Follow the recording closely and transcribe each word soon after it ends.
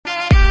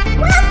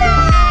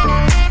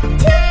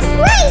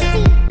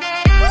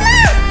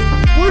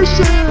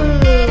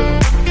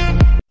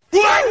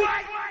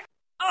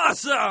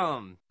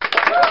awesome.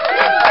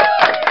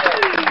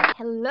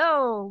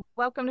 Hello,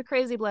 welcome to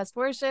Crazy Blessed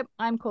Worship.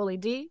 I'm Coley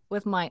D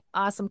with my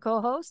awesome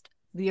co-host,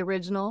 the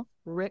original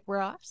Rick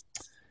Ross.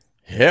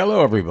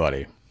 Hello,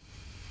 everybody.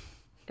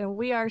 And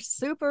we are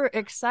super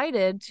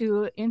excited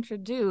to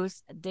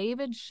introduce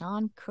David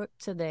Shawn Cook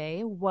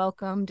today.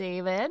 Welcome,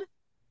 David.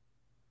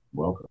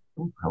 Welcome.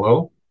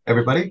 Hello,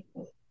 everybody.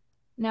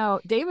 Now,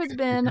 David's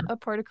been a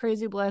part of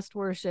Crazy Blessed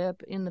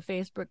Worship in the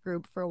Facebook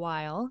group for a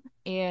while,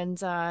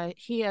 and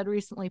he had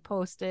recently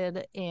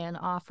posted and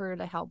offered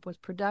to help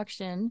with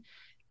production.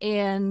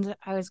 And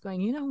I was going,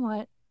 you know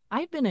what?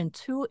 I've been in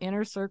 2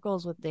 inner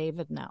circles with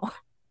David now.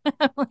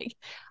 Like,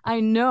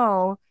 I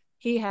know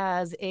he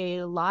has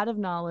a lot of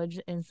knowledge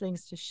and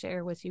things to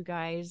share with you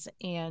guys,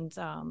 and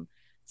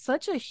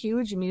such a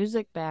huge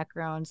music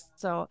background.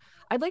 So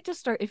I'd like to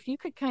start, if you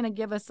could kind of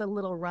give us a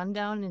little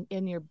rundown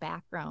in your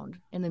background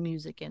in the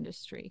music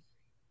industry.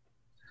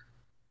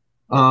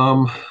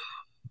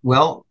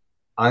 Well,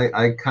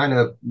 I kind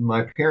of,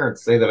 my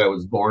parents say that I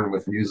was born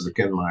with music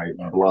in my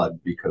blood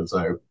because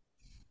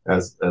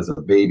as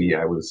a baby,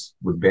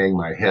 would bang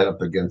my head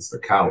up against the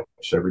couch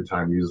every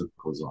time music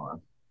was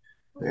on.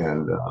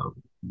 And,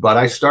 but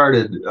I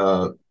started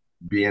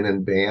being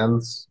in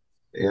bands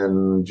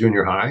in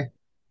junior high.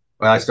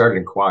 Well, I started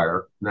in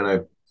choir, then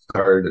I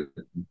started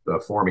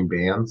forming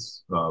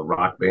bands,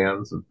 rock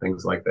bands and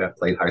things like that,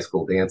 played high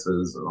school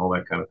dances and all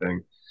that kind of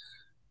thing.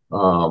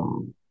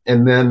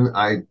 And then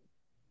I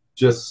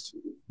just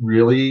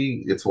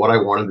really, it's what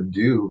I wanted to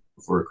do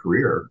for a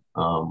career.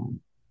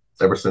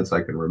 Ever since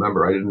I can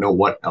remember, I didn't know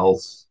what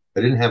else.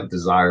 I didn't have a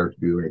desire to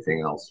do anything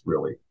else,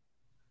 really.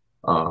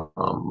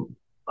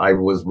 I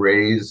was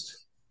raised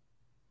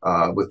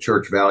with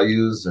church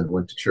values and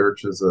went to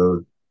church as a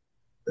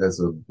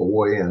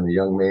boy and a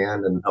young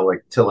man, and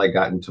till I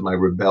got into my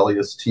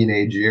rebellious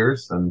teenage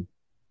years, and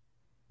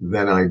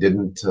then I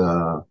didn't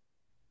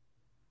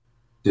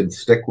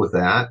stick with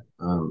that.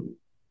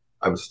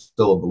 I was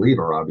still a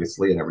believer,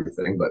 obviously, and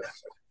everything, but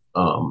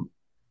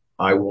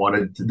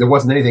there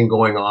wasn't anything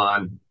going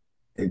on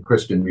in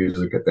Christian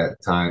music at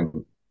that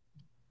time.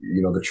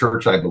 You know, the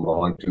church I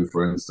belonged to,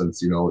 for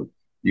instance,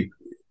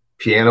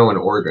 piano and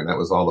organ, that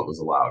was all that was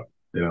allowed,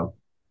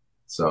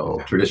 So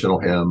traditional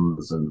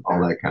hymns and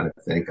all that kind of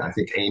thing. I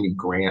think Amy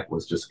Grant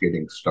was just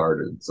getting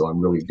started, so I'm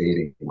really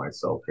dating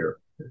myself here.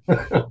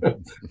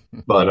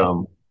 But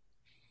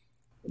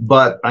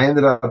I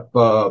ended up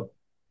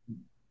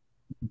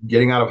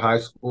getting out of high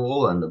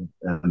school, and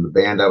the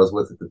band I was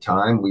with at the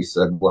time, we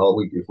said, well,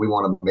 if we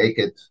want to make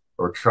it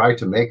or try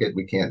to make it,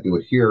 we can't do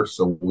it here.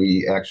 So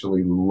we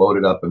actually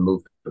loaded up and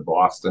moved to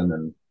Boston,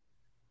 and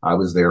I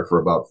was there for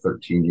about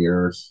 13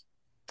 years.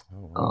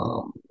 Oh,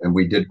 wow. And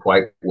we did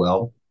quite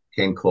well.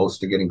 Came close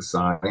to getting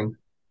signed.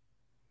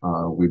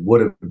 We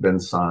would have been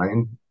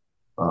signed,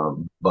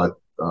 but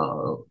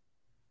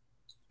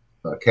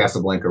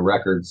Casablanca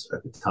Records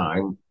at the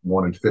time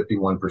wanted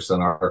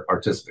 51%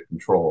 artistic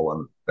control,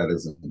 and that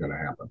isn't going to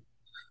happen.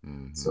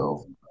 Mm-hmm.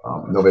 So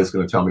nobody's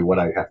going to tell me what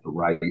I have to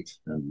write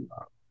and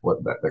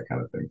what that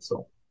kind of thing.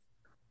 So,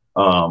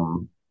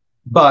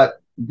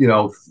 but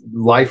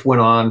life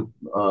went on.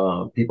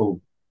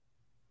 People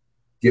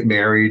get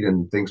married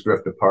and things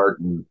drift apart,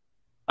 and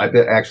I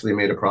actually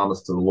made a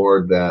promise to the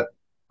Lord that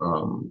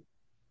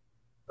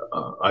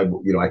I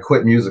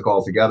quit music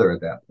altogether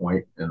at that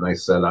point, and I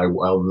said I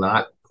will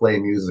not play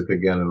music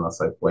again unless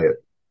I play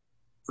it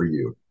for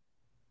you.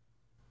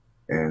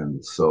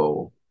 And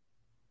so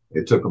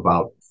it took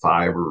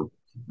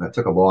that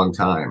took a long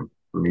time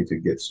for me to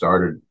get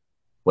started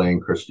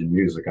playing Christian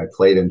music. I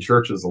played in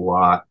churches a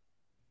lot,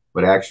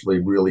 but actually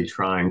really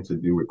trying to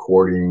do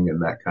recording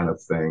and that kind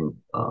of thing,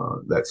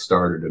 that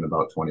started in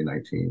about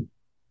 2019.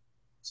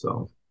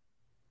 So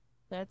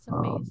that's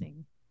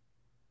amazing.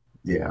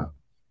 Yeah.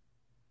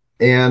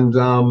 And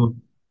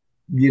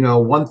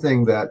one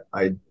thing that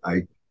I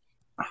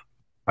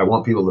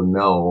want people to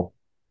know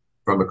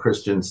from a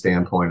Christian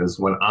standpoint is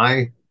when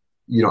I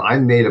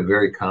made a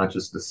very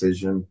conscious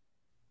decision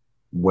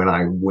when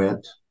I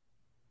went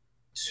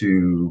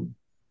to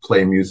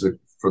play music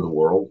for the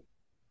world.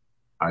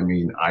 I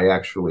mean, I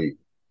actually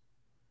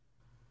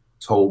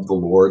told the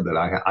Lord that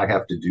I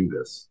have to do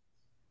this.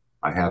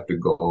 I have to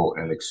go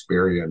and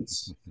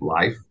experience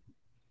life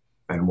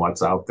and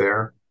what's out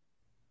there,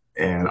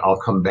 and I'll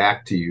come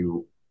back to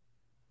you.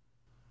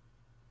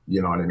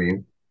 You know what I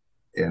mean?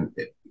 And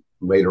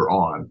later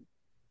on.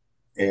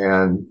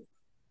 And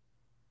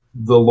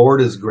the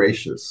Lord is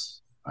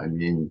gracious. I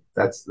mean,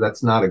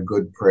 that's not a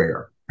good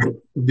prayer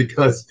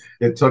because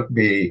it took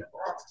me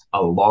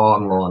a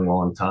long, long,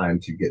 long time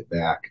to get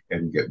back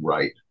and get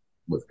right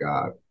with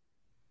God.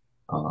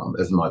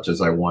 As much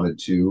as I wanted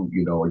to,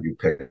 you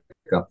pick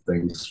up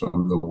things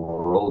from the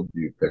world,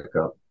 you pick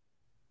up,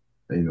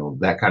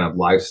 that kind of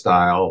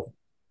lifestyle,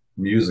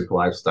 music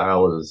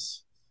lifestyle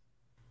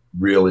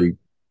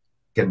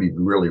can be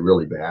really,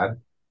 really bad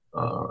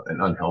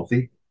and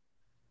unhealthy.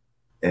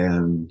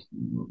 And,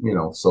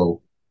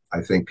 so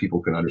I think people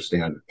can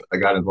understand. I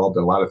got involved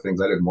in a lot of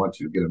things I didn't want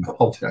to get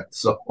involved in.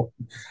 So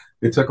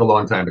it took a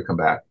long time to come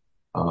back.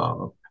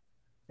 uh,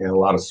 and a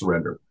lot of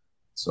surrender.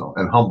 So,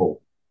 and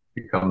humble,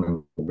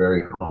 becoming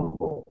very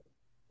humble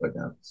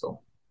again. So,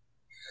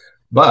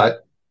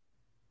 but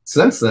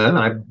since then,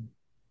 I'm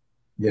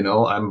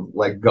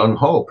like gung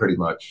ho pretty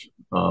much.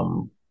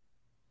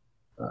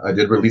 I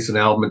did release an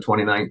album in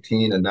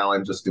 2019, and now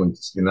I'm just doing.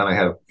 And then I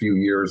had a few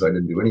years I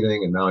didn't do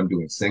anything, and now I'm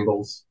doing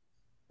singles.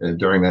 And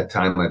during that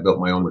time, I built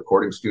my own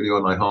recording studio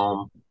in my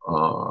home.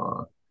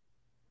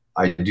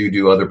 I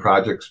do other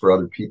projects for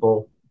other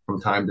people from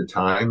time to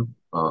time.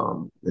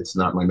 It's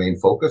not my main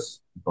focus,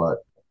 but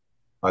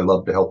I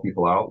love to help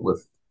people out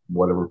with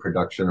whatever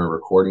production or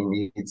recording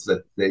needs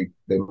that they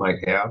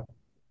might have.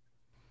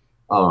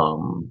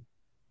 Um,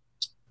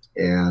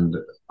 and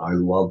I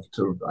love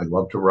to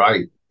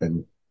write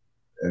and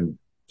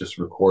just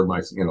record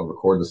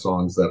the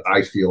songs that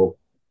I feel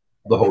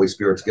the Holy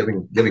Spirit's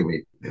giving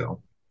me.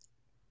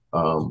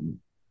 Um,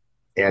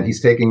 and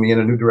He's taking me in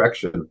a new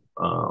direction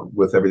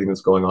with everything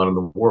that's going on in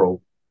the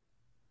world.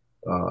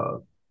 Uh,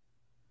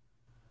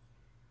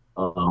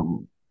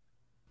 um,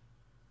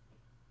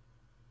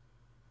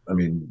 I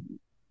mean,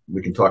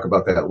 we can talk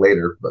about that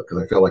later, but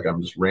because I feel like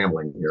I'm just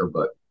rambling here,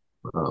 but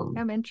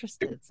I'm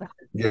interested. So.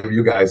 give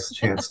you guys a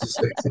chance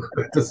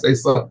to say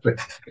something.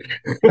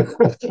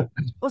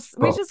 Well,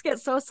 we just get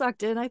so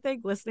sucked in, I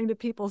think, listening to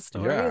people's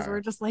stories. Yeah.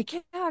 We're just like,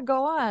 yeah,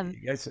 go on.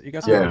 You got some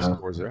Yeah. great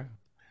stories there.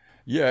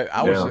 Yeah,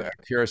 I was Yeah.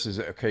 curious.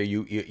 Okay,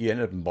 you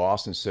ended up in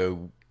Boston.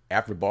 So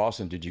after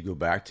Boston, did you go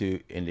back to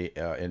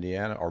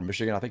Indiana or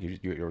Michigan? I think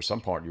you were some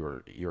part you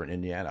were in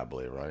Indiana, I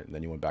believe, right? And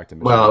then you went back to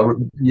Michigan. Well,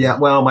 yeah.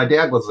 Well, my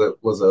dad was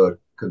a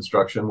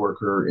construction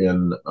worker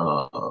in.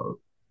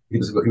 He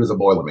was a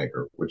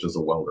boilermaker, which is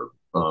a welder.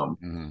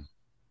 Hmm.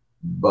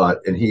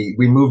 But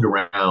we moved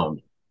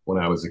around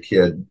when I was a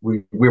kid.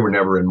 We were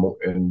never in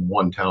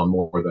one town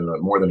more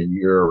than a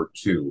year or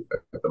two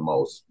at the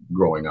most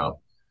growing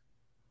up.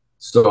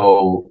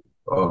 So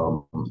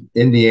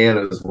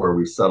Indiana is where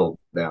we settled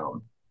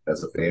down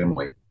as a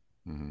family,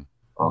 Hmm.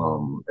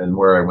 and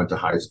where I went to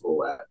high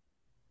school at.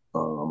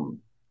 Um,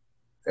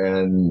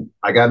 and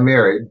I got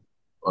married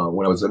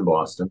when I was in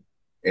Boston,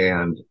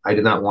 and I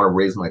did not want to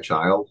raise my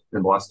child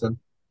in Boston,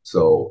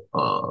 so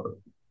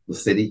the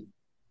city,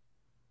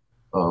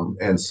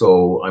 and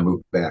so I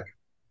moved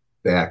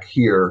back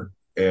here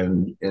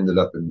and ended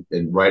up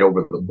in right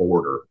over the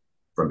border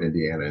from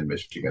Indiana and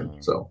Michigan. Oh,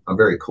 So I'm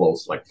very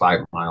close, like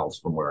 5 miles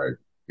from where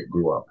I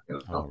grew up.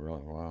 oh,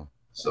 really? Wow.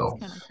 That's So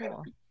kind of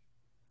cool.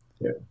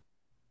 yeah.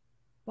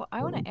 Well,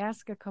 I want to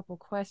ask a couple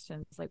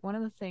questions. Like one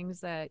of the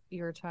things that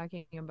you're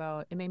talking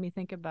about, it made me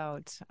think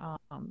about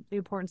the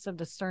importance of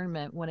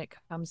discernment when it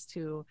comes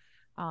to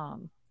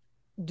um,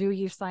 do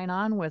you sign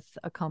on with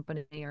a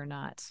company or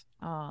not?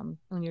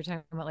 When you're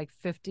talking about like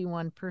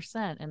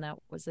 51%, and that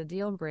was a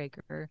deal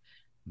breaker.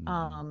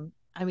 Hmm.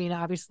 I mean,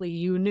 obviously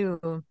you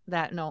knew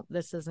that no,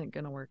 this isn't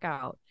going to work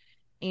out.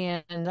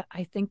 And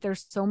I think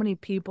there's so many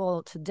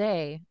people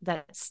today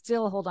that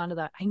still hold on to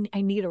that.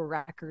 I need a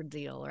record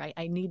deal, right?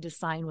 I need to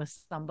sign with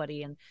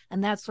somebody. And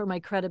that's where my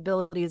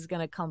credibility is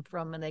going to come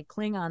from. And they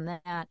cling on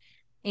that.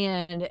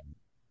 And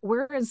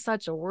we're in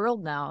such a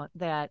world now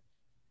that,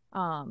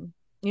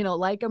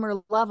 like him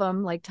or love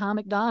him, like Tom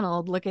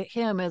McDonald, look at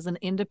him as an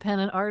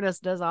independent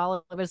artist, does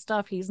all of his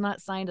stuff. He's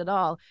not signed at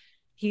all.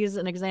 He's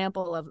an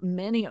example of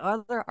many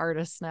other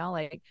artists now,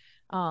 like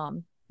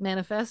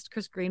Manifest.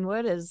 Chris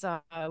Greenwood is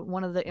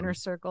one of the inner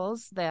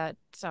circles that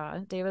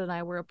David and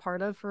I were a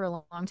part of for a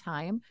long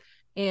time.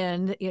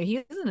 And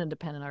he's an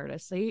independent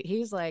artist.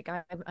 He's like,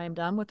 I'm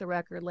done with the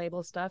record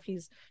label stuff. He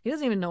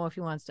doesn't even know if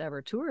he wants to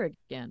ever tour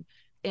again.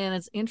 And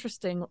it's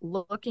interesting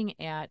looking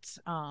at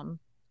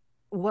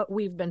what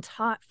we've been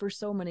taught for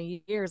so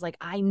many years. Like,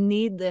 I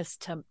need this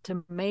to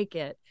make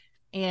it.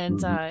 And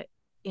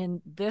Mm-hmm.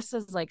 and this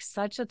is like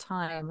such a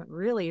time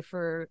really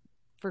for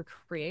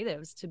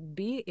creatives to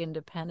be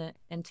independent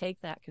and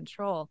take that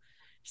control.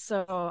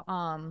 So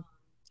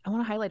I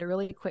want to highlight a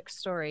really quick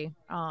story.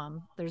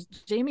 There's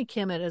Jamie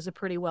Kimmett is a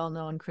pretty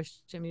well-known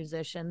Christian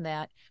musician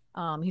that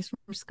he's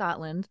from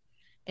Scotland,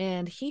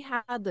 and he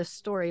had this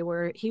story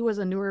where he was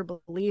a newer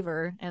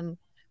believer, and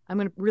I'm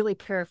going to really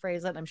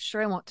paraphrase it. I'm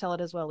sure I won't tell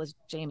it as well as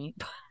Jamie.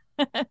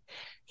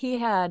 He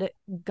had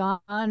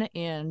gone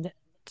and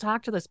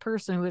talked to this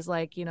person who was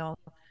like,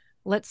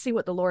 let's see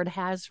what the Lord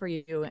has for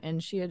you.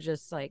 And she had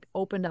just like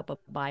opened up a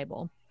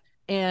Bible.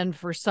 And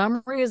for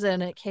some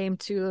reason it came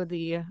to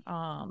the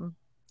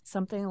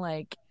something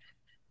like,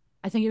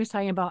 I think he was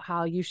talking about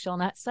how you shall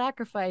not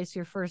sacrifice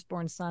your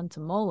firstborn son to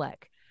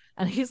Molech.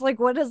 And he's like,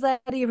 what does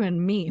that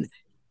even mean?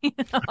 He's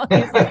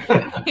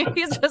like, he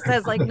just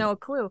has like no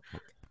clue.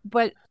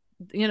 But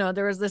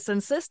there was this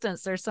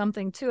insistence, there's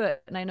something to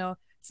it. And I know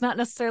it's not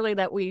necessarily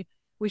that we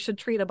should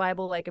treat a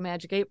Bible like a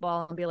magic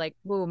 8-ball and be like,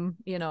 boom,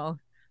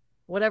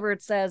 whatever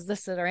it says,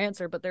 this is our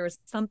answer. But there was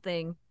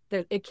something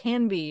that it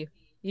can be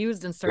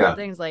used in certain Yeah.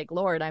 things, like,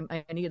 Lord,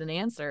 I need an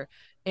answer.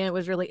 And it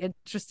was really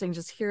interesting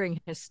just hearing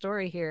his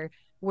story here,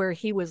 where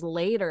he was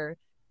later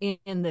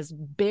in this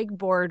big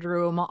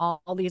boardroom,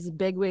 all these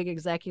big wig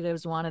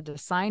executives wanted to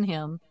sign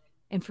him,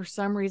 And for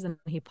some reason,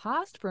 he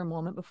paused for a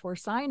moment before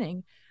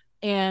signing.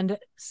 And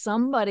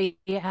somebody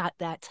at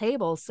that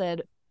table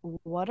said,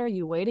 "What are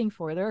you waiting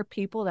for? There are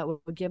people that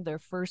would give their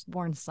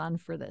firstborn son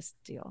for this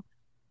deal."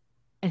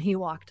 And he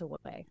walked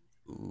away.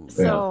 Ooh. Yeah,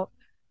 So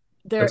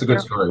that's there a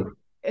good story.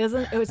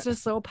 isn't, it was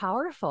just so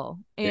powerful.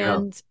 Yeah.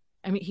 And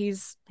I mean,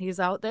 he's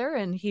out there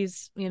and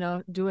he's,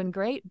 doing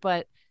great,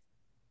 but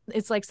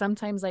it's like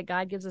sometimes like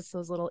God gives us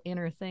those little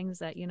inner things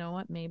that, you know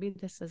what, maybe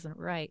this isn't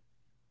right.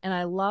 And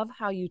I love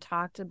how you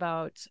talked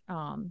about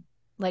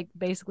like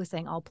basically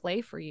saying, "I'll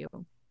play for you."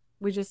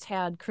 We just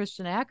had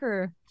Christian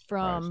Acker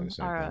Right. So the from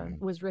same thing.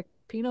 was Rick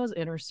Pino's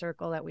inner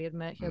circle that we had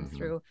met him Mm-hmm.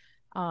 through.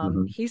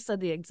 Hmm. He said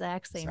the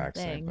exact same Exact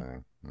same thing.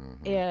 thing.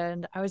 Mm-hmm.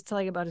 And I was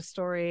telling about a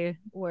story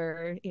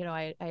where,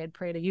 I had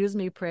prayed a use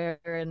me prayer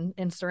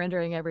and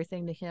surrendering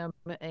everything to him.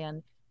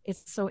 And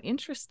it's so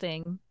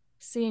interesting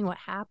seeing what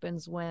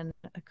happens when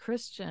a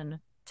Christian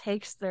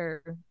takes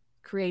their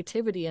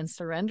creativity and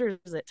surrenders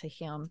it to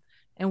him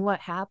and what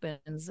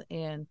happens.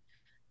 And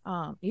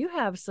you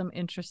have some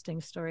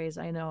interesting stories.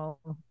 I know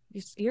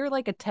you're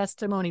like a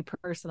testimony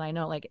person. I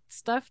know, like,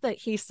 stuff that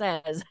he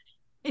says,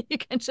 you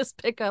can just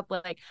pick up,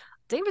 like,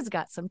 David's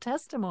got some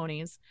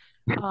testimonies.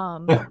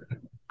 Um,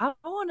 I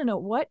want to know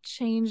what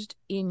changed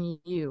in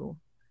you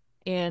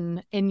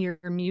in your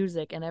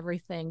music and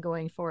everything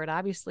going forward.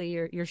 Obviously,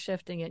 you're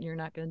shifting it and you're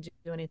not going to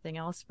do anything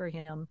else for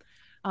him.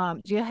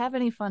 Do you have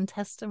any fun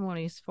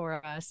testimonies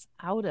for us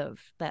out of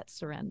that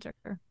surrender?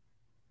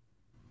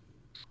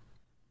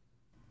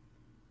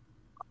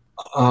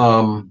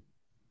 Um,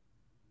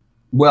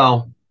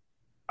 well,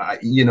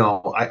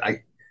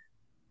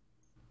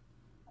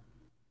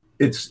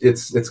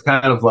 it's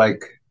kind of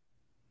like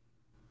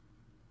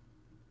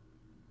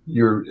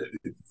you're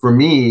for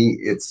me.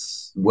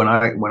 It's when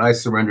I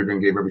surrendered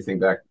and gave everything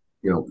back,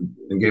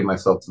 and gave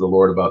myself to the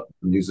Lord about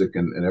music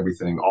and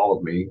everything, all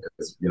of me,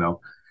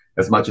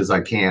 as much as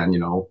I can.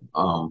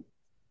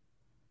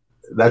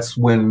 That's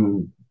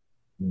when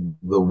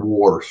the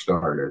war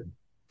started.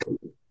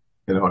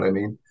 You know what I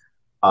mean?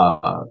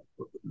 Uh,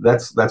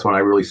 that's when I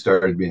really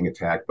started being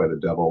attacked by the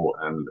devil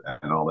and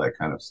all that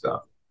kind of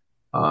stuff.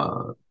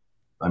 Uh,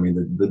 I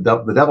mean,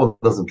 the devil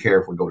doesn't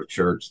care if we go to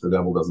church. The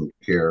devil doesn't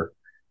care,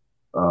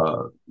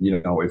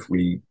 if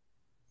we,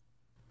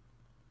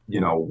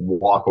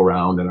 walk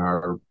around in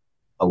our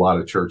a lot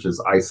of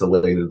churches,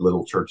 isolated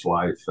little church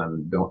life,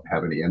 and don't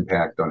have any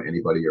impact on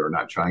anybody, or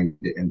not trying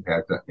to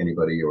impact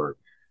anybody, or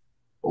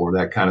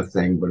that kind of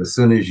thing. But as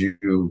soon as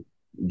you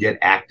get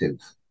active,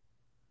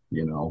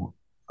 you know,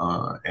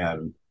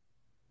 and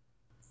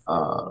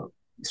uh,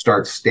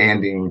 start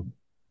standing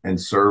and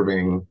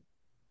serving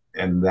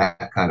and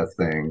that kind of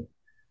thing,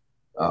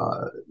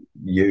 uh,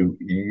 you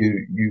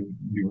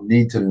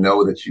need to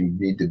know that you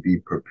need to be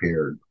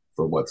prepared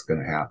for what's going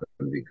to happen,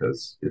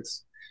 because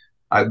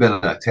I've been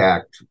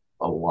attacked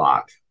a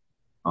lot,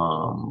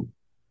 um,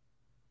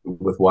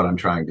 with what I'm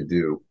trying to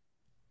do,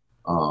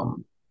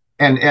 um,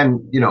 and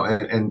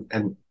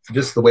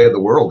just the way the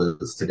world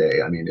is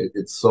today. I mean,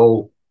 it's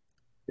so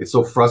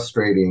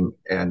frustrating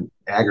and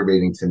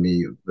aggravating to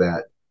me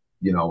that,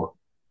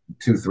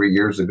 2 3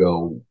 years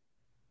ago,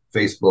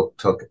 Facebook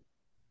took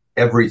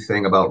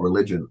everything about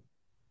religion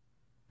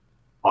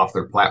off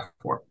their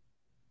platform.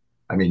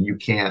 I mean, you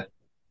can't,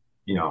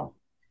 you know,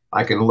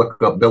 I can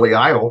look up Billy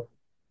Idol,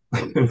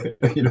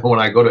 when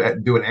I go to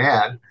do an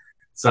ad,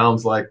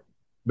 sounds like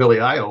Billy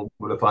Idol.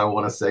 But if I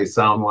want to say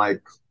sound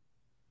like,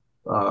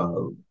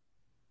 uh,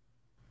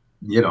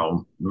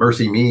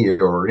 Mercy Me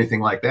or anything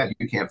like that,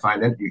 you can't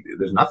find any.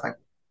 There's nothing.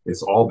 You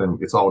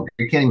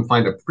can't even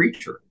find a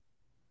preacher.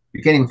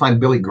 You can't even find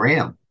Billy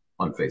Graham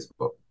on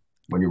Facebook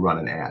when you run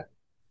an ad.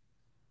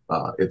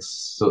 It's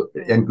so,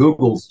 and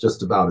Google's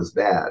just about as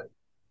bad.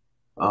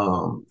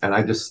 And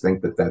I just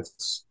think that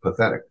that's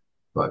pathetic.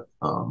 But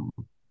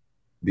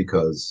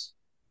because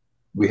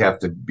we have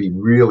to be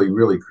really,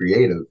 really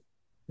creative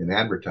in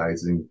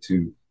advertising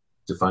to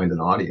find an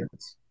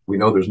audience. We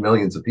know there's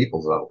millions of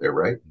people out there,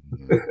 right?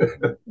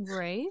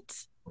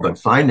 Right. But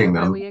finding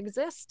Why them, we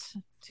exist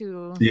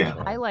to yeah,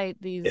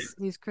 highlight these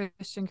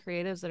Christian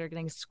creatives that are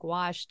getting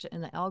squashed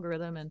in the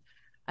algorithm. And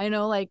I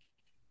know, like,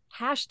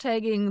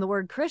 hashtagging the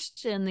word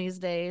Christian these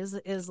days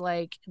is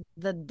like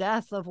the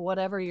death of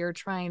whatever you're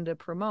trying to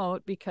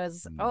promote,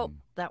 because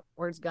that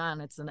word's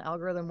gone. It's an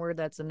algorithm word.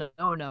 That's a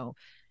no.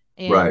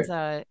 right,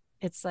 And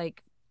it's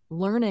like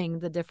learning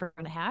the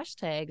different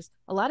hashtags.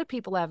 A lot of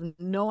people have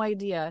no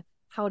idea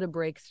how to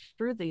break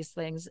through these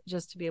things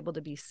just to be able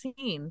to be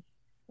seen,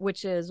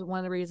 which is one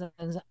of the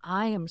reasons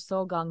I am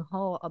so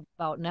gung-ho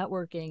about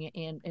networking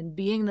and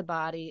being the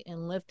body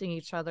and lifting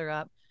each other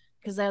up,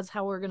 because that's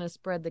how we're going to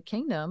spread the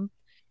kingdom.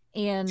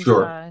 And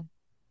sure,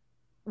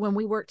 when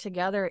we work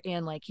together,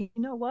 and, like, you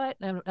know what,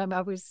 I'm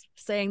always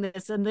saying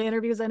this in the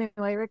interviews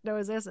anyway, Rick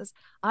knows this, is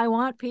I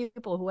want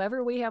people,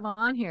 whoever we have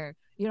on here,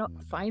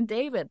 find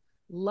David,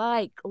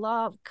 like,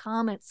 love,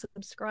 comment,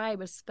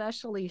 subscribe,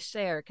 especially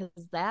share,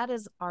 because that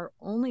is our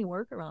only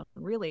workaround,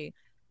 really,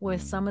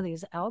 with some of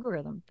these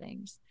algorithm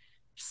things.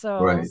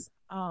 So right.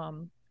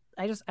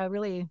 I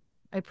really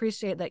I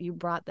appreciate that you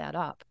brought that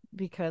up,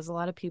 because a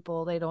lot of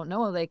people, they don't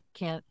know, they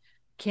can't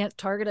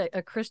target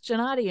a Christian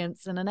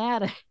audience in an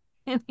ad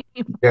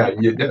Yeah,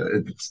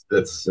 anymore.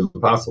 it's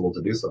impossible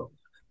to do so.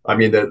 I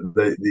mean,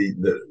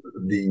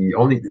 the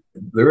only,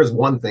 there is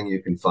one thing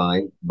you can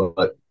find,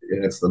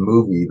 and it's the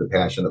movie The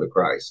Passion of the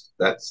Christ.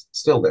 That's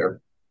still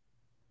there,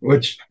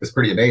 which is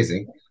pretty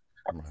amazing.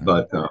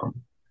 Right.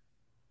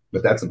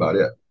 But that's about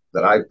it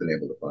that I've been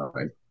able to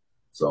find.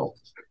 So,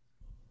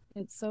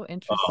 It's so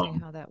interesting um,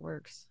 how that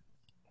works.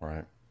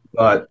 Right.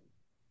 but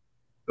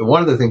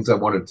one of the things I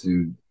wanted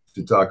to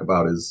talk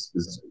about is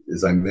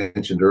I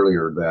mentioned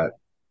earlier that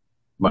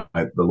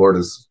the Lord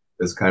has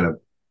kind of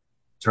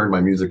turned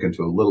my music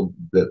into a little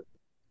bit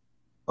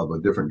of a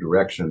different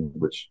direction,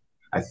 which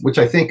I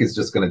think is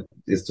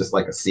just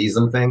like a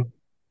season thing.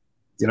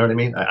 You know what I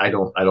mean? I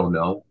don't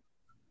know,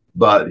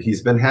 but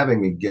he's been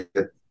having me get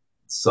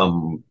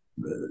some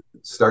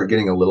start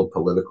getting a little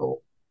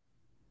political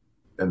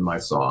in my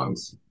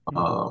songs,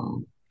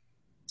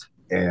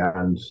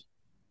 and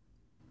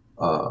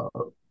uh,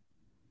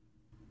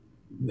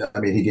 I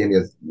mean he gave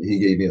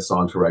me a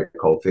song to write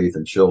called Faith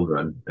in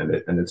Children,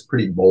 and it's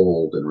pretty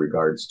bold in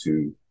regards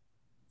to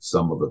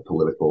some of the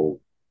political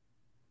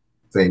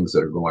things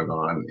that are going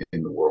on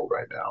in the world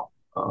right now.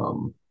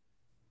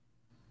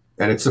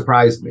 And it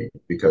surprised me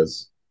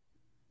because,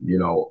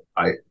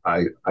 I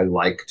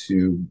like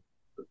to,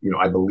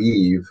 I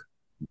believe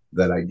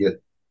that I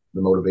get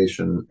the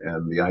motivation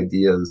and the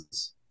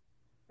ideas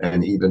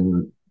and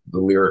even the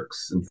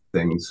lyrics and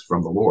things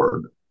from the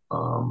Lord,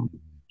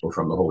 or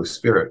from the Holy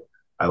Spirit.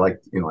 I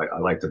like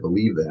to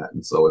believe that.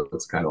 And so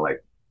it's kind of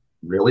like,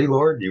 really,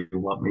 Lord, you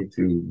want me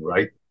to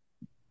write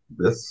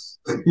this,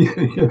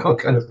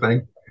 kind of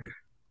thing.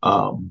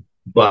 Um,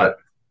 but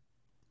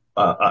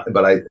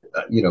but I,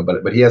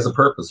 but he has a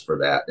purpose for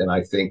that, and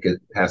I think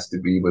it has to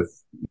be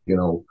with,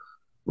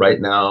 right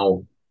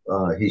now,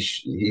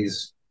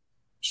 he's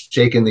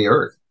shaking the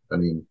earth. I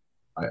mean,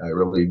 I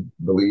really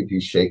believe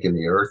he's shaking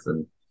the earth,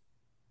 and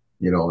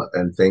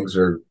and things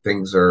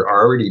are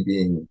already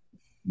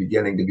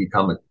beginning to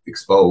become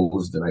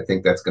exposed, and I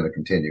think that's going to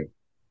continue.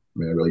 I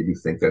mean, I really do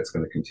think that's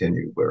going to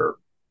continue, where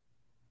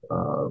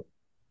uh,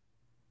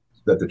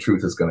 that the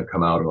truth is going to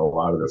come out in a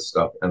lot of this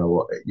stuff, and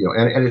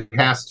and it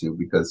has to,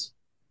 because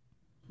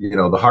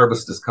the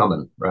harvest is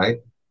coming, right?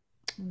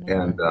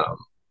 Amen. Right.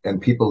 And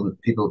people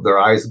their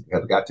eyes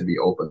have got to be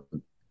open,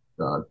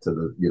 to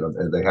the,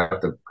 and they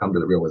have to come to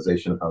the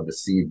realization of how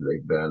deceived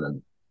they've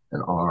been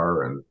and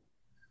are, and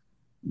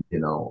you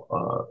know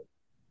uh,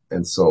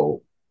 and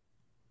so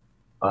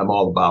I'm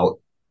all about,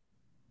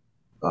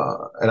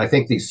 and I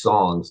think these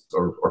songs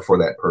are for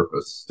that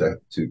purpose,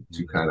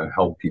 to kind of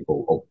help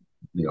people,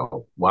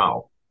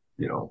 wow,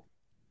 you know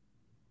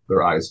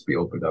their eyes be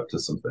opened up to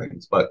some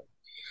things. But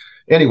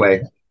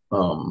anyway,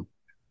 um,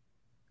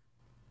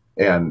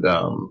 and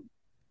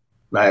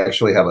I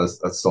actually have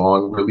a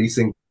song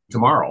releasing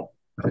tomorrow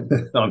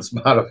on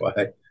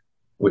Spotify,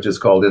 which is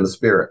called "In the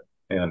Spirit,"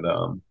 and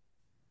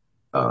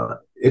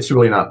it's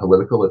really not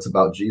political. It's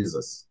about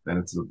Jesus,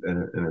 and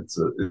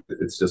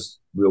it's just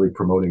really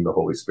promoting the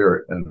Holy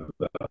Spirit, and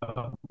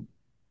uh,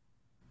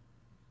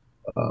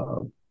 uh,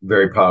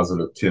 very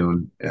positive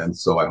tune. And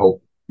so I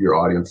hope your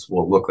audience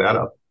will look that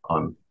up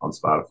on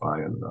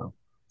Spotify, and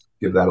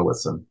give that a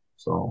listen.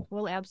 So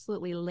We'll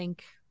absolutely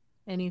link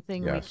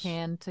anything we Yes.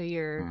 can to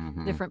your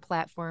Mm-hmm. different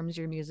platforms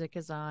your music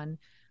is on.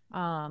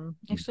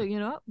 Actually, you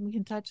know what? We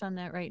can touch on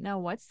that right now.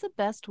 What's the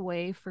best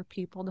way for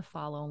people to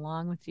follow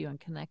along with you and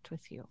connect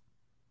with you?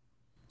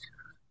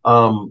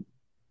 um,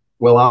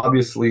 well,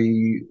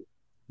 obviously,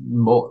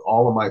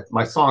 all of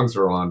my songs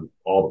are on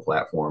all the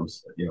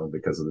platforms,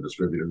 because of the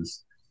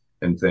distributors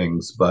and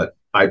things. But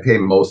I pay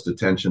most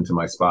attention to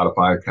my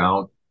Spotify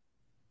account,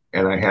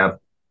 and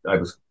I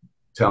was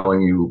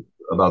telling you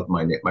about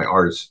my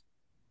artist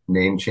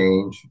name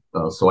change.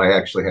 So I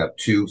actually have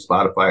two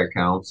Spotify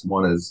accounts.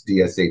 One is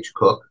DSH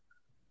Cook,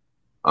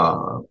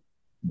 uh,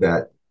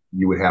 that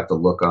you would have to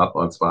look up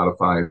on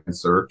Spotify and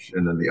search,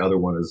 and then the other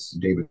one is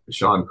David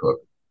Shawn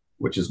Cook,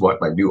 which is what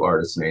my new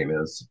artist name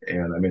is.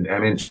 And I'm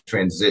in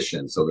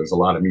transition, so there's a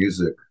lot of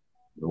music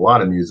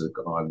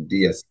on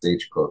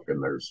DSH Cook,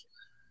 and there's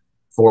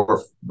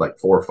four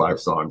or five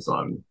songs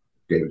on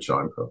David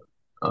Shawn Cook.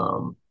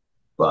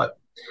 But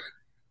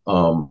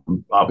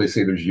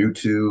obviously there's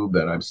YouTube,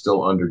 and I'm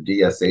still under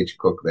DSH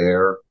Cook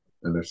there,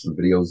 and there's some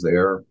videos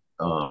there.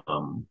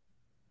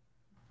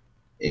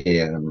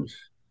 And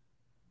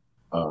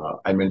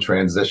I'm in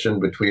transition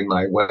between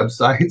my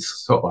websites.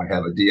 So I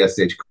have a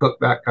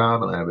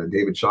dshcook.com and I have a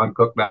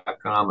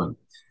davidshawncook.com, and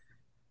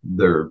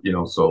they're,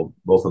 so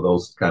both of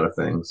those kind of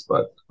things.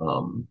 But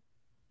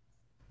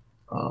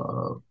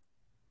uh,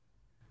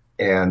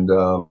 and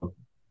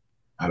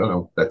I don't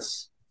know.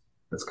 That's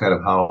kind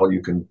of how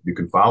you can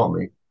follow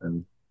me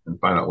and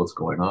find out what's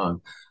going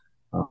on.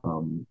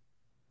 Um,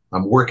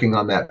 I'm working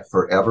on that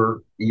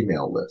forever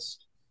email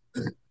list.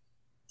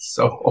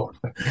 So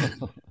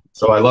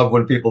so I love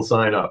when people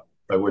sign up.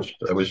 I wish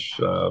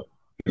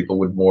people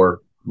would more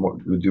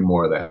do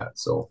more of that.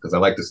 So because I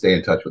like to stay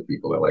in touch with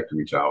people, I like to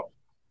reach out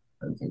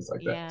and things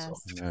like that. So,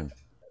 Yes. Yeah,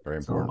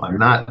 very so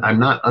important. I'm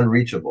not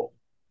unreachable.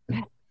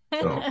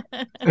 So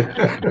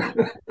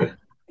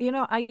You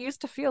know, I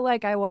used to feel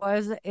like I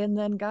was, and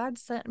then God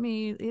sent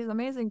me these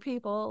amazing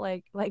people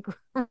like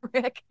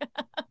Rick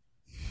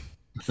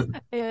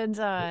and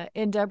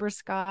Deborah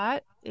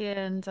Scott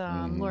and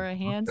Hmm. Laura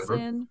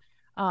Hanson.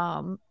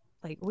 Um,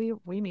 like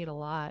we meet a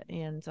lot,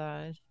 and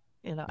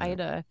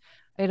Yeah.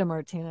 Ida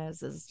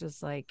Martinez is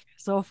just like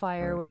so Right.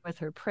 fire with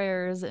her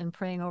prayers and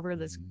praying over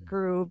this Mhm.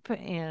 group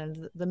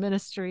and the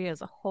ministry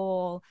as a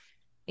whole.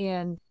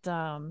 And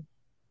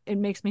it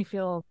makes me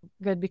feel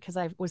good because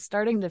I was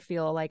starting to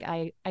feel like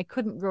I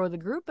couldn't grow the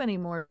group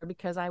anymore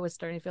because I was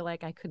starting to feel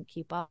like I couldn't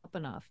keep up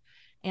enough,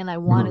 and I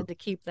mhm. wanted to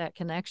keep that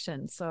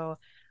connection. So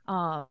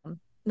um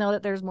now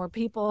that there's more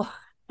people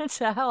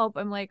to help,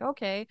 I'm like,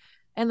 okay.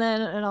 And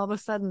all of a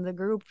sudden the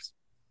group's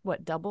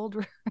what doubled.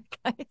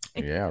 I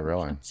think Yeah,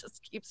 really. it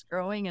just keeps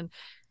growing.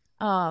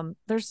 And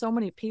there's so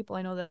many people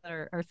I know that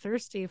are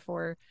thirsty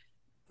for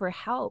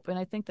help. And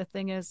I think the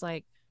thing is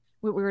like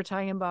what we were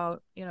talking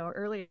about,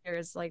 earlier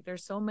is like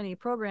there's so many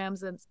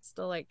programs and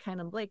still like kind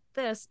of like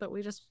this, but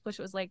we just wish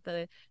it was like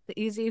the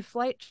easy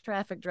flight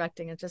traffic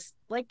directing. It's just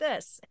like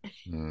this.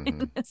 Hmm.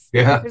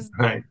 Yeah, There's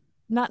right.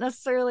 not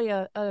necessarily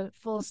a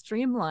full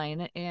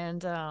streamline,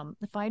 and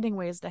finding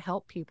ways to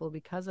help people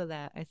because of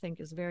that I think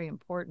is very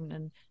important.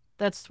 And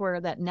that's where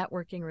that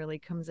networking really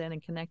comes in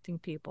and connecting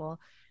people.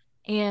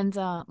 And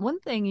one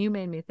thing you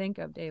made me think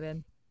of,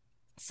 David,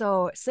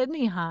 so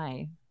Sydney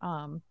High,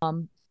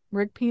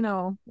 Rick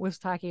Pino was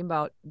talking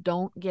about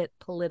don't get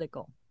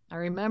political. I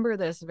remember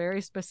this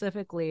very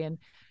specifically, and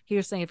he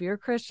was saying if you're a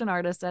Christian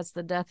artist, that's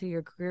the death of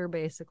your career,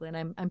 basically.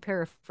 And I'm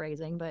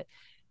paraphrasing, but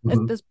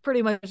Mhm. that's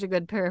pretty much a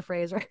good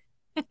paraphrase, right?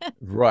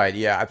 Right.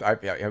 Yeah.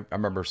 I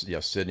remember. Yeah.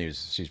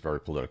 She's very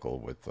political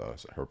with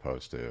her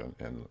posts too,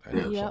 and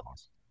her Yep.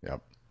 songs.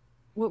 Yep.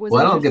 What was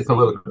Well, I don't get interesting.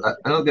 political.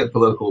 I don't get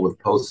political with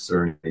posts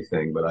or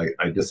anything, but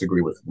I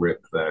disagree with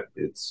Rick that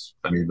it's.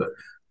 I mean,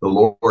 the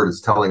Lord is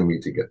telling me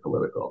to get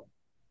political.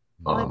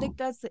 Well, I think Um,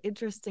 that's the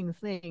interesting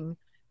thing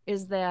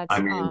is that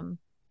I mean,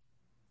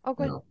 oh you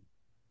good. know,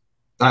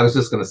 I was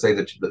just going to say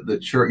that the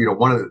church.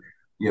 One of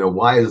the,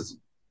 why is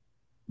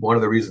one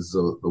of the reasons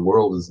the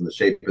world is in the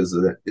shape as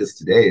it is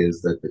today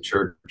is that the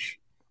church,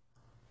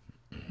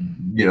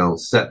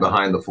 set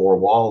behind the four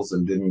walls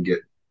and didn't get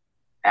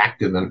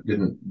active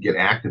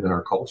in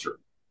our culture.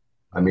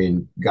 I Hmm.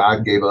 mean,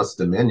 God gave us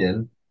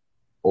dominion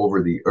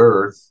over the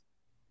earth,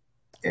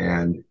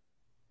 and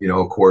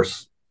of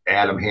course,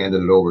 Adam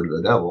handed it over to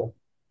the devil,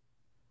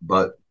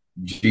 but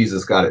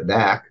Jesus got it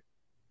back,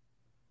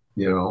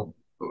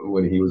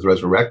 when he was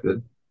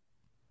resurrected.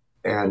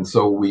 And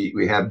so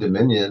we have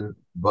dominion,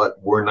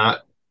 but we're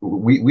not,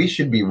 we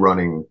should be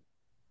running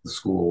the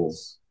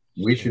schools.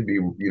 We should be,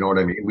 you know what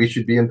I mean? We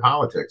should be in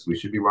politics. We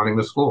should be running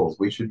the schools.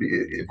 We should be,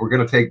 if we're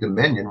going to take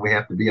dominion, we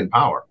have to be in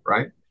power,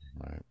 right?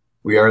 Right.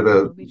 We are That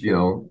the, would be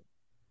true.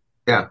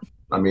 yeah.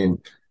 I mean,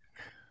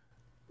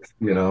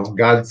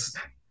 God's,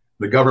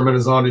 the government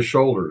is on his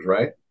shoulders,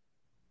 right?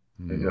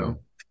 You Hmm. know,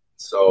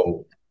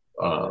 so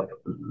uh,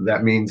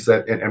 that means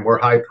that, and we're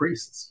high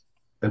priests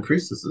and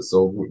priestesses.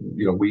 So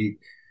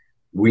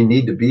we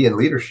need to be in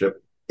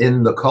leadership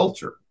in the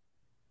culture.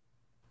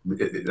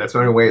 That's the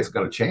only way it's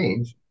going to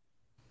change.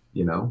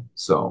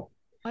 So,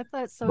 I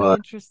thought so but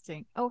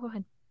interesting. Oh, go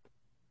ahead.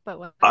 But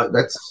what?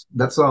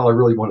 that's all I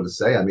really wanted to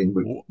say. I mean,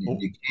 Oh, oh.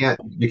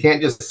 you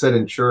can't just sit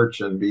in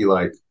church and be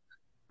like,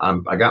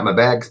 I got my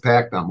bags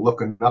packed, I'm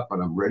looking up,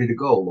 and I'm ready to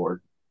go,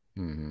 Lord.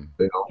 Hmm.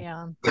 You know,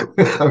 Yeah.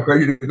 I'm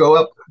ready to go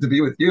up to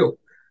be with you.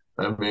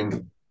 I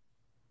mean,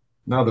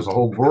 no, there's a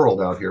whole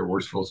world out here.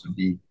 We're supposed to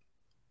be,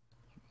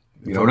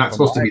 we're not From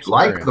supposed to my be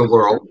like the experience.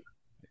 world,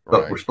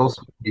 but Right. we're supposed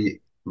to be,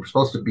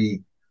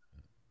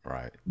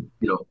 Right.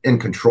 in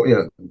control.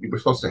 We're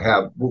supposed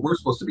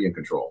to be in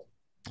control.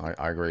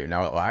 I agree.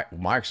 Now,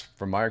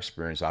 from my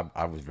experience,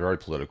 I was very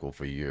political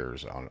for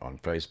years on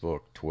Facebook,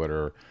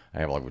 Twitter. I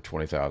have like over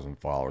 20,000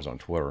 followers on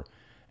Twitter,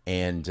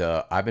 and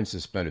I've been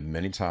suspended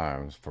many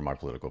times for my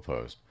political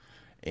posts.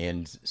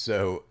 And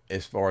so,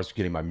 as far as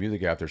getting my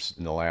music out there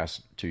in the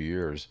last 2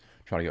 years,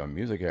 trying to get my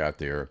music out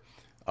there,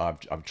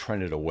 I've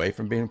trended away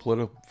from being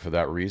political for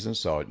that reason.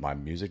 So my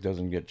music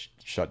doesn't get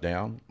shut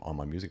down on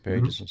my music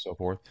Mhm. pages and so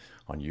forth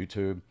on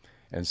YouTube.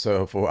 And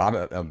so I'm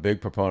a big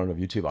proponent of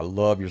YouTube. I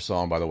love your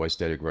song, by the way,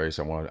 State of Grace.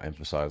 I want to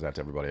emphasize that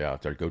to everybody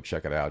out there. Go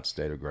check it out,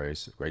 State of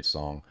Grace. Great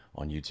song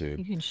on YouTube.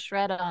 You can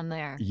shred on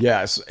there.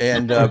 Yes,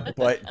 and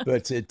but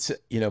it's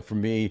for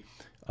me,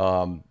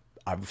 um,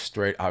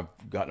 I've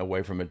gotten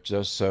away from it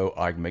just so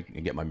I can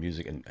get my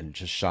music and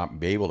just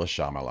be able to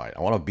shine my light.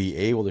 I want to be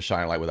able to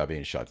shine a light without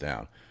being shut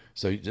down.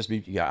 So just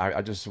be yeah,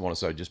 I just want to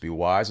say just be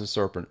wise as a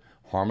serpent,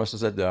 harmless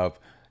as a dove,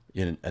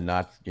 and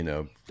not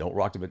don't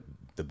rock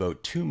the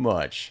boat too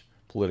much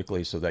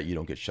politically so that you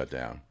don't get shut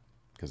down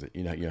because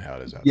you know how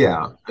it is out there.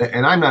 Yeah,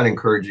 and I'm not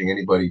encouraging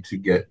anybody to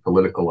get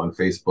political on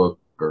Facebook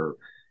or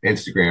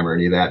Instagram or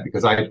any of that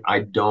because I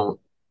don't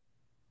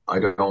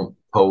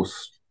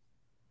post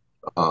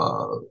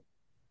uh,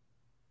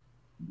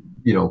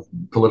 you know,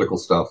 political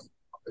stuff.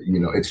 You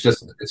know, Hmm. it's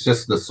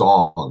just the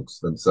songs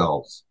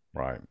themselves.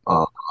 Right.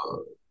 Uh,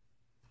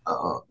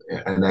 uh,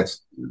 and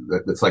that's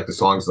like the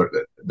songs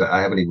that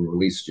I haven't even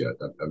released yet.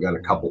 I've got a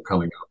Hmm. couple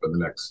coming up in the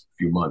next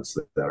few months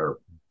that are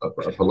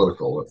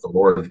political. If the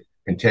Lord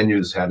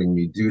continues having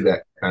me do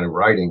that kind of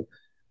writing,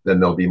 then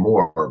there'll be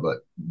more.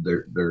 But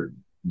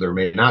there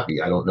may not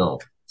be. I don't know.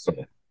 So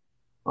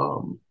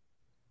um,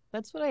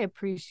 That's what I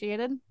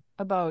appreciated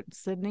about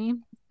Sydney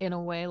in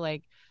a way,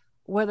 like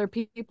whether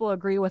people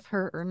agree with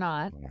her or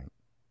not, Right.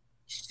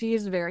 she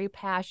is very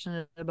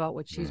passionate about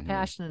what she's Hmm.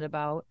 passionate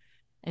about.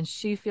 And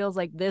she feels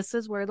like this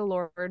is where the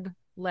Lord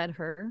led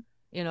her.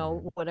 You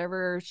know,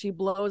 whatever she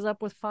blows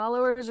up with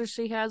followers or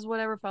she has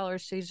whatever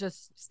followers, she's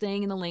just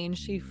staying in the lane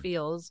she Hmm.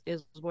 feels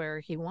is where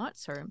he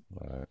wants her.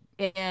 Right.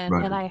 And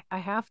right. I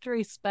have to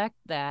respect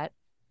that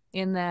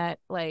in that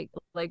like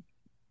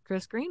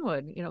Chris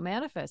Greenwood, you know,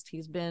 Manifest,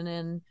 he's been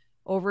in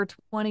over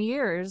 20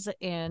 years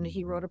and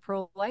he Hmm. wrote a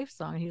pro-life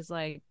song. He's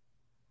like,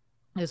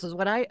 this is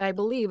what I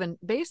believe. And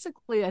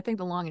basically, I think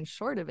the long and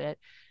short of it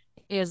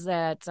is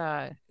that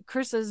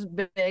Chris is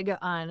big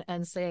on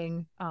and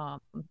saying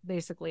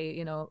basically,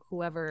 you know,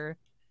 whoever,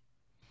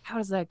 how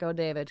does that go,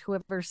 David?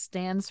 Whoever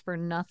stands for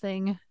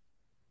nothing.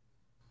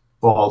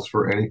 Falls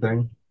for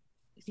anything,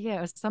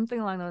 Yeah, something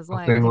along those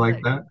lines. something He's like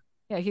like, that.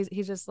 yeah,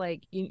 he's just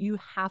like you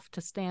have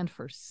to stand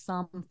for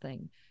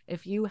something.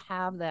 If you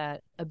have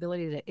that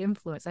ability to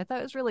influence. I thought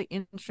it was really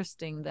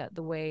interesting that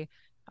the way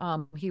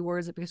he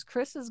words it, because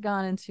Chris has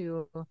gone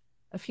into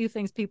a few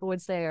things people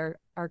would say are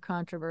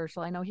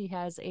controversial. I know he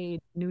has a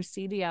new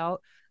CD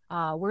out,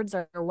 Words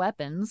Are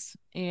Weapons,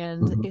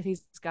 and Hmm.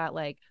 he's got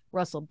like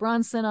Russell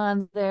Brunson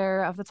on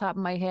there off the top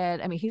of my head.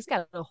 I mean, he's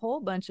got a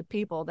whole bunch of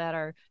people that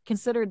are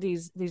considered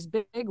these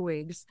big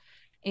wigs,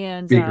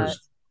 and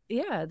Speakers.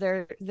 yeah,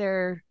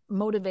 they're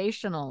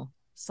motivational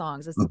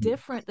songs. It's Hmm.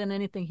 different than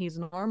anything he's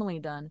normally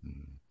done.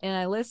 Hmm. And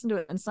I listen to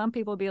it, and some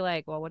people be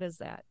like, "Well, what is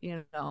that?"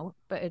 You know,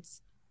 but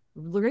it's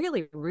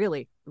really,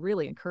 really,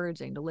 really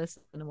encouraging to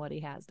listen to what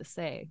he has to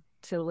say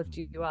to lift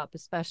you up,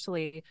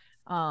 especially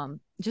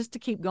just to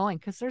keep going.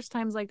 Because there's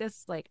times like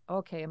this, like,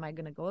 okay, am I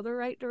going to go the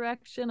right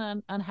direction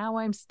on how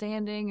I'm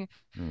standing?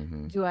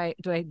 Hmm. Do I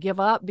give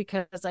up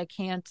because I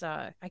can't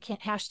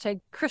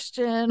hashtag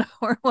Christian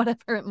or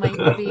whatever it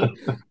might be.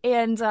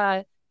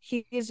 And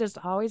he's just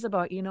always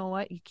about, you know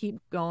what, you keep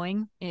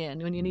going,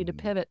 and when you need to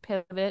Hmm.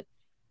 pivot.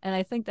 And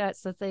I think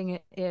that's the thing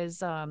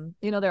is,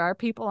 you know, there are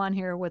people on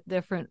here with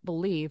different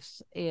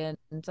beliefs, and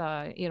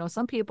you know,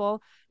 some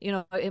people, you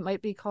know, it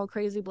might be called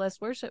crazy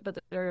blessed worship, but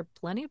there are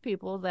plenty of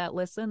people that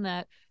listen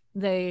that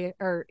they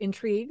are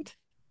intrigued,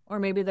 or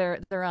maybe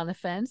they're on the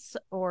fence,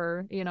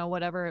 or you know,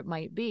 whatever it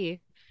might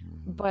be.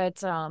 Hmm.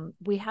 But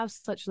we have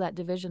such that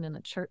division in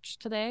the church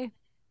today,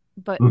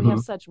 but we have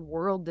Hmm. such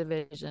world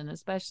division,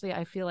 especially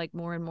I feel like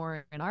more and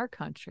more in our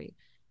country.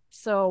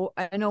 So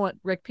I know what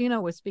Rick Pino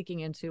was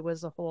speaking into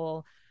was the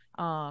whole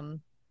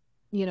um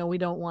you know, we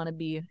don't want to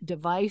be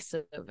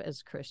divisive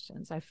as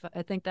Christians. I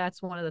think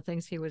that's one of the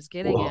things he was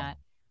getting Well, at.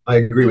 I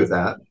agree with And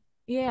that.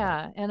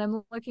 yeah, and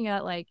I'm looking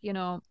at like, you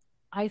know,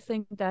 I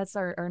think that's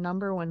our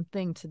number one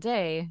thing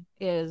today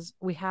is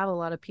we have a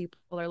lot of people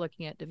are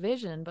looking at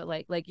division, but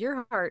like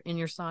your heart in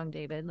your song,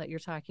 David, that you're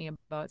talking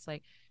about, it's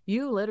like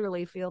you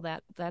literally feel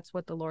that that's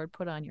what the Lord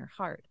put on your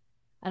heart.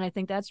 And I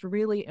think that's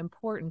really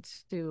important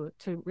to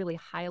really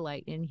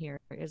highlight in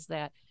here is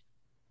that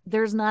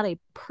there's not a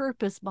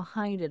purpose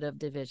behind it of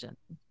division.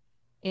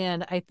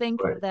 And I think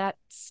Right.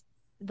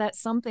 that's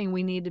something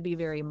we need to be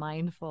very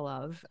mindful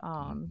of.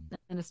 And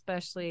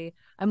especially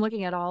I'm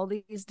looking at all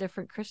these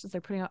different Christians, they're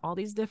putting out all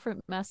these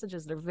different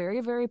messages, they're very,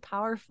 very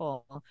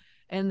powerful,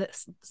 and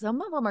some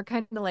of them are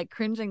kind of like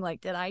cringing, like,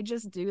 did I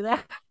just do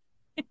that?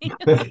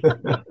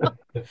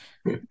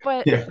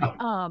 But Yeah.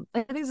 I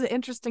think it's an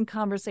interesting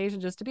conversation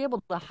just to be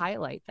able to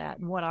highlight that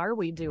and what are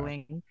we Right.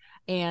 doing.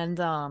 And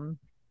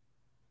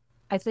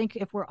I think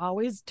if we're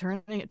always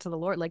turning it to the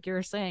Lord, like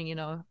you're saying, you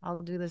know, I'll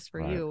do this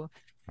for Right. you,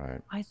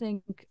 Right. I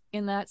think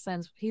in that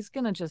sense, he's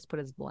going to just put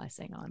his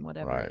blessing on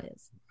whatever Right. it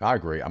is. I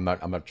agree. I'm not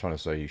trying to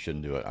say you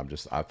shouldn't do it. I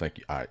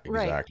think Right.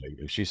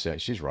 exactly. She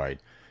said she's right.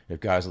 If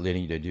God's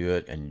leading you to do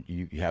it and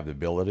you have the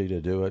ability to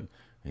do it,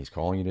 and He's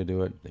calling you to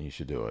do it, then you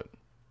should do it.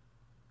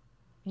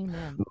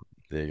 Amen.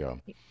 There you go.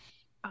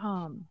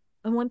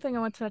 And one thing I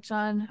want to touch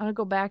on, I want to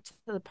go back to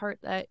the part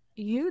that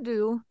you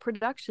do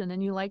production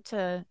and you like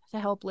to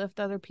help lift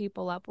other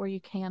people up where you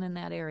can in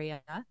that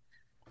area.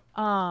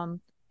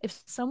 Um,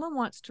 if someone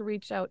wants to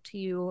reach out to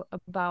you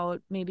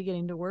about maybe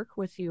getting to work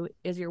with you,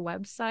 is your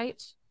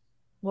website,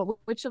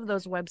 which of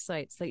those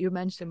websites that you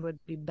mentioned would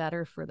be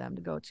better for them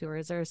to go to, or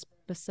is there a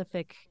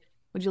specific,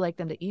 would you like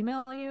them to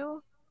email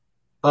you?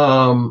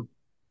 Um,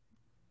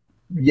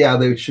 yeah,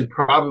 they should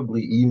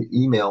probably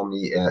email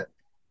me at,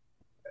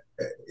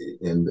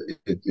 and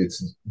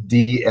it's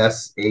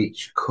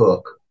DSH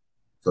Cook.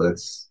 So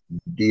that's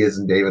D as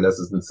in David, S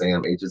as in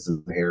Sam, H as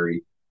in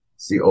Harry,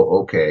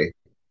 COOK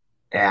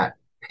at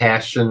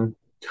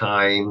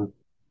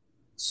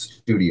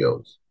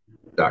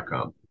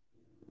passiontimestudios.com.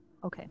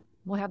 Okay.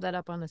 We'll have that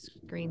up on the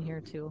screen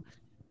here too.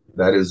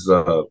 That is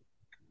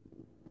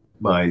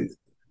my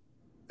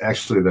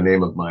actually the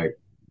name of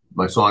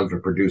my songs are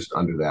produced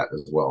under that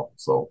as well.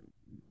 So,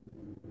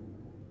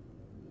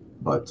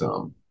 but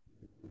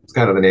it's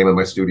kind of the name of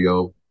my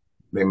studio,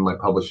 name of my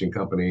publishing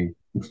company,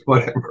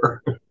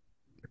 whatever.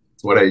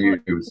 It's what I Well,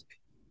 use.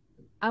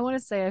 I want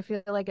to say I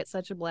feel like it's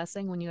such a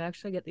blessing when you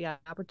actually get the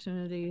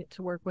opportunity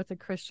to work with a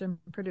Christian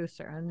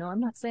producer. I know I'm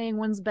not saying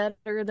one's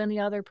better than the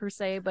other per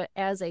se, but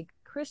as a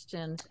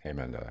Christian,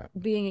 Amen to that.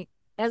 being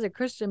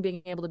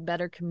being able to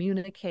better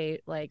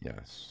communicate, like,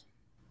 Yes.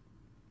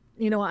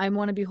 I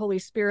want to be Holy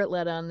Spirit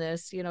led on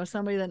this.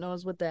 Somebody that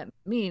knows what that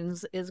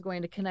means is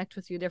going to connect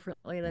with you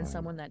differently than Right.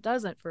 someone that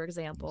doesn't, for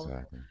example.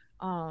 Exactly.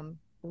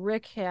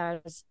 Rick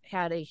has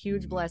had a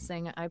huge Mm-hmm.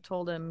 blessing. I've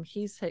told him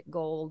he's hit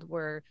gold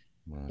where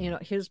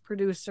Right. his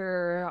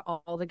producer,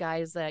 all the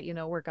guys that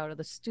work out of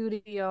the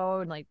studio,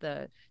 and like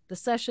the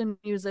session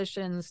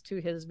musicians to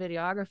his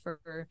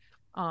videographer,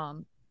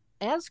 um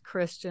as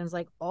Christians,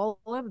 like all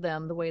of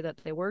them, the way that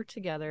they work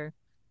together,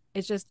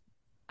 it's just,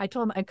 I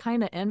told him I'm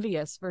kind of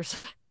envious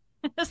versus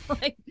it's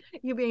like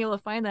you being able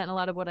to find that in a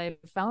lot of what I've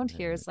found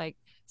here. Right. It's like,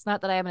 it's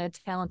not that I haven't had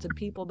talented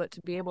people, but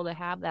to be able to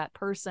have that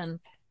person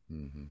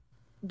Mm-hmm.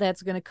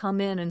 that's going to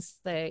come in and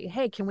say,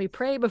 hey, can we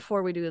pray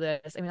before we do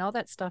this? I mean, all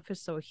that stuff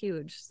is so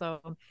huge.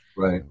 So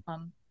Right.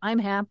 I'm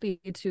happy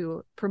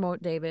to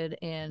promote David,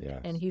 Yes.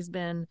 and he's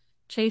been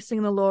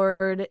chasing the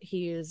Lord.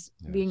 He is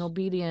being Yes.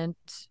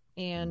 obedient,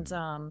 and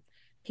Mm.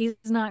 he's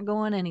not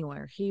going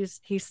anywhere. He's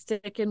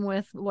sticking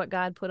with what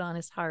God put on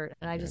his heart,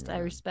 and I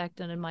Amen. respect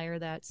and admire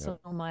that Yep.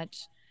 so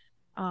much.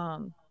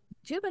 Do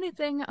you have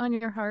anything on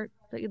your heart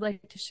that you'd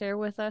like to share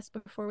with us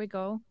before we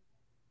go?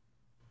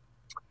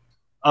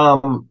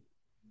 Um,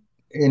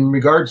 in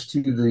regards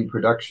to the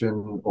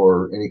production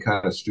or any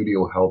kind of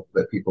studio help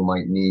that people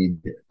might need,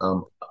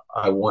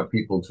 I want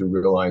people to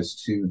realize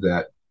too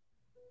that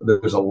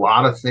there's a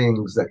lot of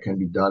things that can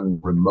be done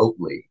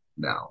remotely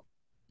now,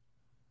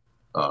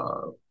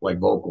 like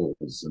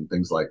vocals and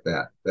things like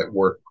that, that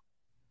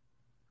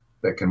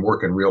can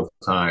work in real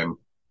time,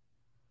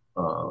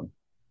 um,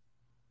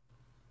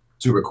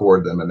 to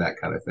record them and that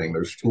kind of thing.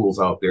 There's tools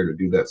out there to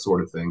do that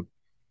sort of thing.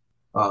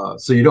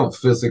 So you don't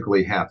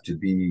physically have to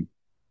be,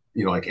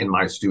 like in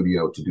my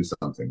studio to do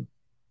something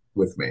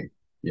with me,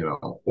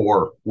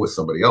 or with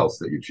somebody else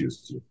that you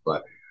choose to.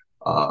 But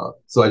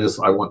so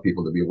I want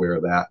people to be aware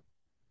of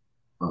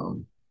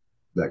um,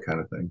 that kind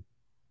of thing.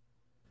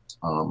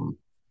 Um,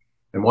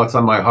 and what's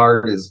on my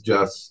heart is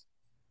just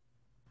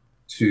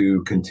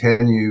to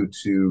continue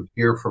to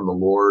hear from the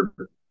Lord.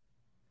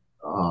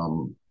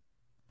 Um,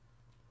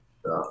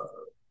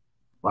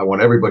 uh, I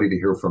want everybody to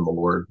hear from the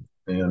Lord,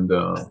 and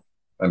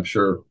I'm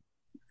sure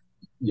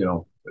you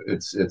know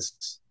it's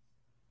it's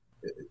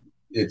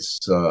it's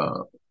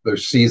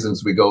there's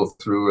seasons we go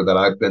through or that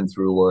I've been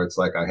through where it's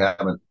like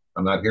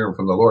I'm not hearing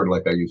from the Lord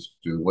like I used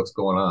to. What's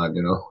going on,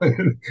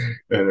 and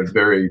it's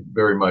very,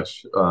 very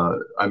much,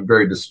 I'm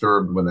very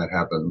disturbed when that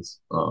happens.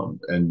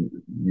 And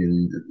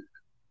you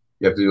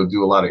have to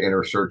do a lot of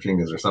inner searching.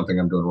 Is there something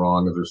I'm doing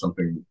wrong? Is there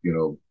something,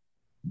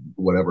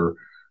 whatever.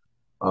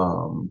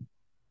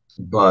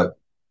 But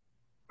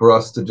for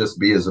us to just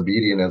be as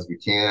obedient as we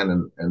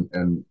can,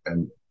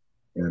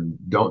 and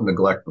don't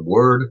neglect the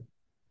word,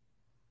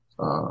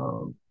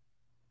 um,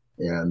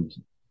 and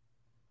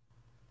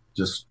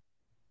just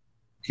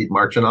keep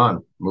marching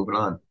on, moving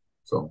on.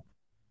 So,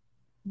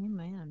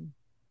 Amen.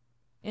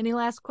 Any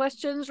last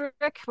questions,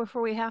 Rick,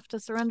 before we have to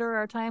surrender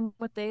our time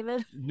with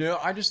David? No,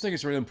 I just think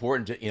it's really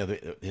important to,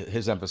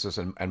 his emphasis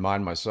and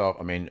mine myself.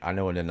 I mean, I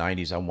know in the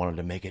 90s I wanted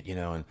to make it,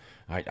 and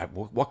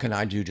what can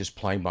I do just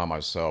playing by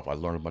myself? I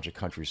learned a bunch of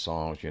country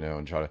songs,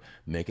 and try to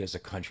make it as a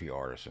country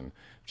artist and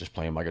just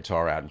playing my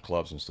guitar out in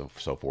clubs and so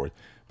forth.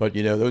 But,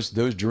 those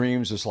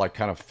dreams just like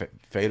kind of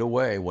fade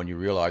away when you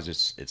realize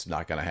it's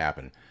not going to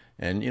happen.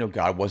 And,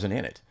 God wasn't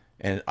in it.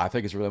 And I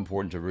think it's really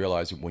important to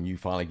realize that when you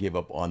finally give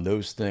up on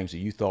those things that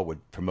you thought would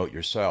promote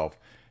yourself,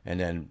 and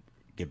then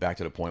get back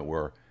to the point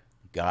where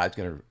God's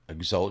going to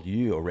exalt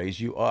you or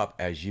raise you up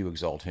as you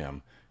exalt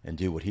Him and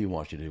do what He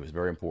wants you to do. It's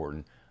very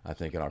important. I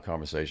think in our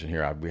conversation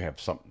here, we have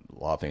a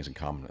lot of things in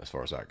common as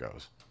far as that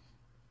goes.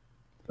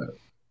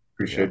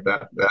 appreciate Yep.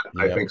 that.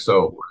 I Yep. think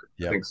so. I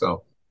Yep. think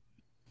so.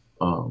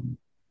 Um,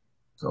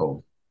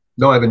 so,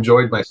 no, I've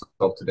enjoyed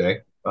myself today.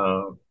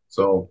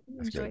 So, We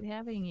That's good. enjoyed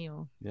having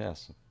you.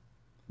 Yes.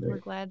 We're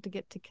glad to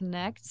get to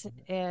connect,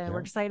 and we're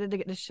Yeah. excited to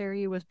get to share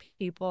you with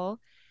people.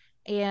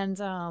 And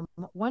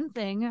one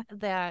thing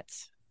that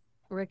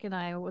Rick and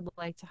I would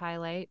like to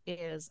highlight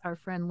is our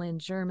friend Lynn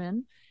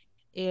German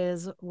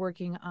is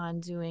working on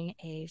doing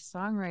a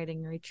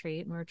songwriting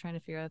retreat, and we're trying to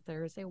figure out if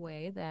there's a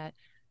way that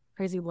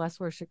Crazy Blessed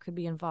Worship could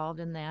be involved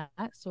in that.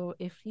 So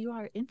if you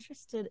are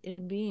interested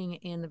in being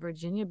in the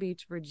Virginia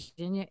Beach,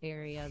 Virginia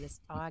area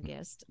this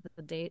August,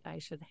 the date I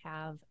should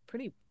have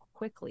pretty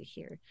quickly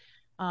here,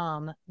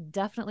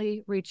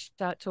 definitely reach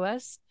out to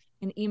us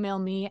and email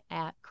me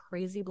at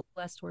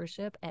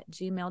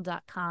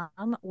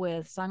crazyblessedworship@gmail.com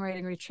with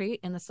songwriting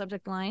retreat in the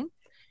subject line.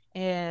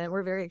 and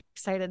we're very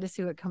excited to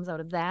see what comes out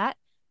of that.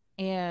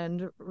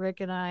 And Rick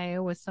and I,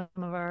 with some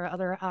of our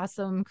other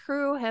awesome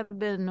crew, have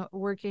been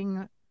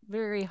working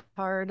very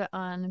hard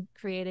on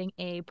creating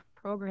a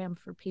program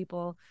for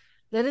people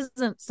that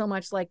isn't so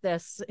much like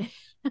this,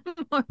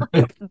 more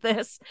like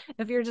this.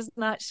 If you're just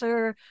not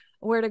sure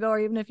where to go,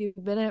 or even if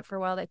you've been in it for a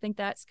while, I think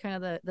that's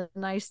kind of the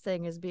nice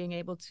thing, is being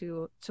able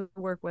to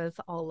work with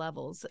all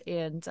levels,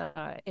 and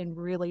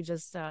really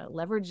just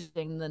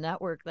leveraging the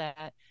network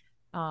that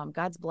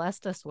God's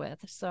blessed us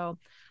with. So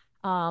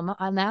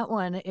on that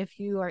one, if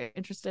you are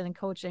interested in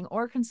coaching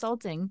or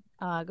consulting,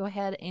 go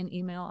ahead and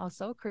email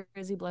also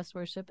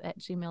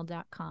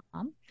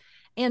crazyblessedworship@gmail.com,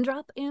 and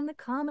drop in the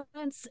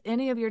comments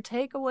any of your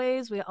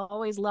takeaways. We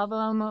always love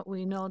them.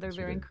 We know they're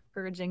very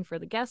encouraging for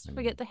the guests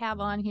we get to have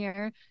on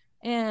here.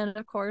 And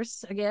of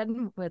course,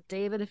 again, with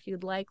David, if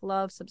you'd like,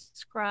 love,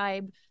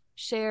 subscribe,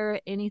 share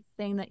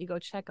anything that you go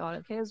check out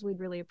of his, we'd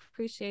really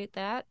appreciate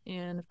that.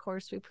 And of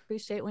course, we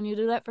appreciate when you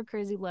do that for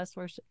Crazy Blessed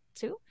Worship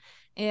too.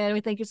 And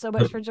we thank you so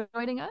much for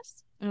joining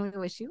us, and we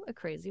wish you a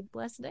crazy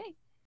blessed day.